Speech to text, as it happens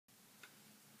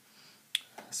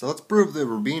So let's prove the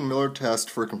Rabin-Miller test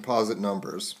for composite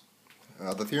numbers.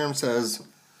 The theorem says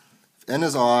if n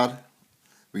is odd,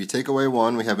 we take away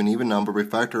 1, we have an even number, we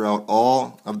factor out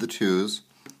all of the 2's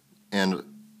and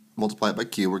multiply it by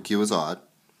q, where q is odd.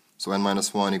 So n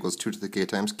minus 1 equals 2 to the k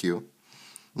times q.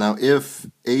 Now if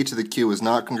a to the q is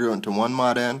not congruent to 1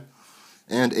 mod n,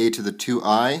 and a to the 2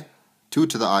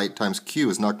 to the I times q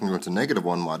is not congruent to negative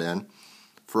 1 mod n,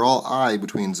 for all I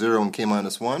between 0 and k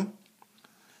minus 1,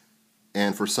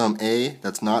 and for some a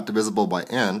that's not divisible by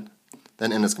n,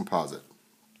 then n is composite.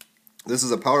 This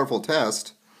is a powerful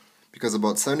test because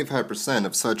about 75%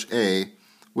 of such a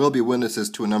will be witnesses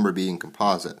to a number being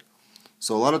composite.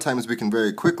 So a lot of times we can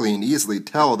very quickly and easily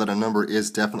tell that a number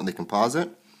is definitely composite.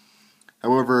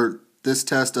 However, this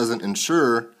test doesn't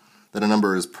ensure that a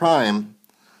number is prime.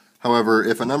 However,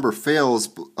 if a number fails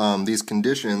these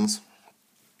conditions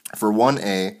for one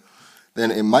a,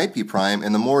 then it might be prime,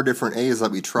 and the more different a's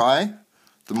that we try,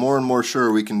 the more and more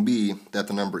sure we can be that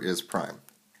the number is prime.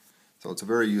 So it's a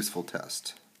very useful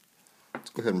test.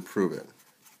 Let's go ahead and prove it.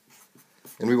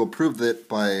 And we will prove that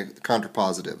by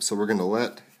contrapositive. So we're going to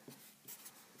let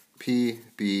p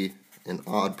be an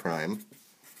odd prime,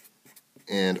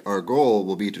 and our goal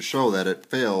will be to show that it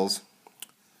fails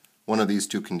one of these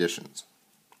two conditions.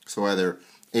 So either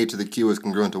a to the q is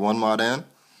congruent to 1 mod n,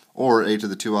 or a to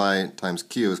the 2i times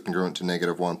q is congruent to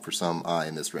negative 1 for some I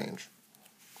in this range.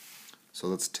 So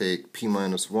let's take p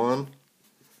minus 1,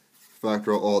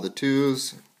 factor out all the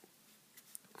 2's,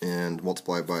 and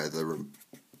multiply by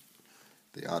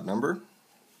the odd number.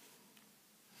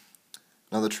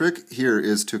 Now the trick here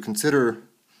is to consider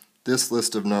this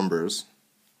list of numbers: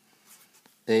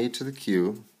 a to the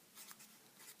q,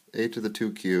 a to the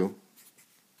 2q,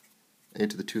 a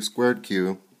to the 2 squared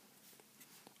q,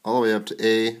 all the way up to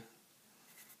a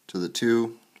to the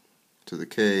 2 to the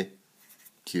k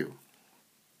q.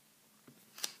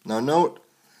 Now note,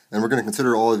 and we're going to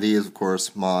consider all of these, of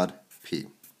course, mod p.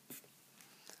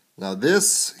 Now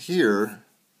this here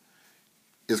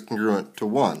is congruent to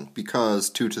 1 because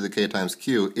 2 to the k times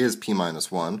q is p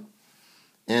minus 1,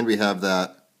 and we have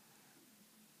that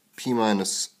p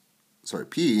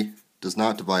does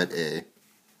not divide a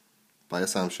by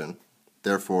assumption.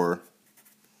 Therefore,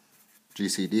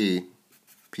 GCD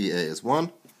PA is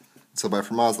 1. So by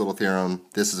Fermat's little theorem,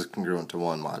 this is congruent to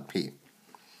 1 mod p.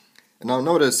 And now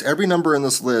notice, every number in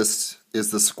this list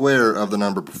is the square of the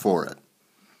number before it,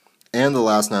 and the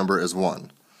last number is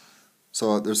 1.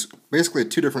 So there's basically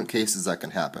two different cases that can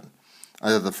happen.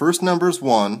 Either the first number is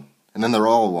 1, and then they're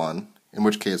all 1, in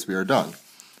which case we are done,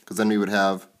 because then we would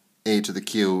have a to the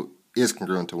q is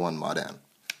congruent to 1 mod n.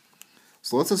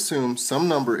 So let's assume some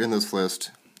number in this list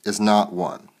is not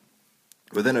 1.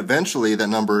 But then eventually that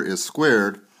number is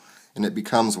squared and it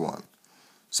becomes 1.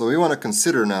 So we want to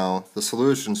consider now the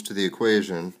solutions to the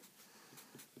equation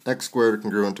x squared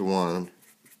congruent to 1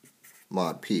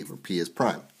 mod p, where p is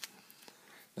prime.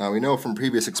 Now we know from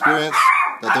previous experience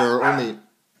that there are only...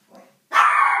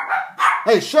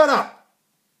 Hey, shut up!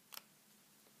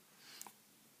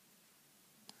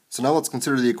 So now let's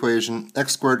consider the equation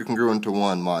x squared congruent to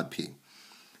 1 mod p.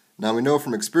 Now we know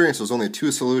from experience there's only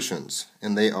two solutions,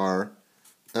 and they are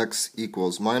x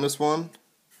equals minus 1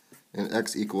 and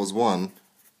x equals 1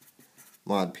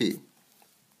 mod p.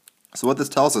 So what this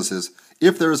tells us is,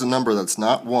 if there is a number that's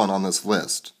not 1 on this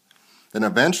list, then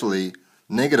eventually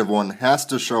negative 1 has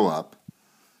to show up,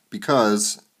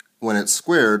 because when it's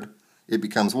squared, it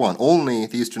becomes 1. Only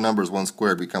these two numbers, 1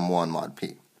 squared, become 1 mod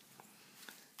p.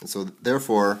 And so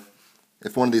therefore,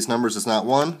 if one of these numbers is not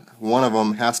 1, one of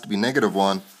them has to be negative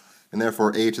 1, and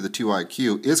therefore a to the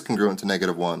 2iq is congruent to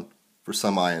negative 1 for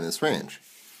some I in this range.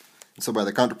 And so by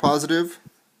the contrapositive,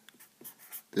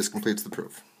 this completes the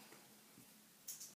proof.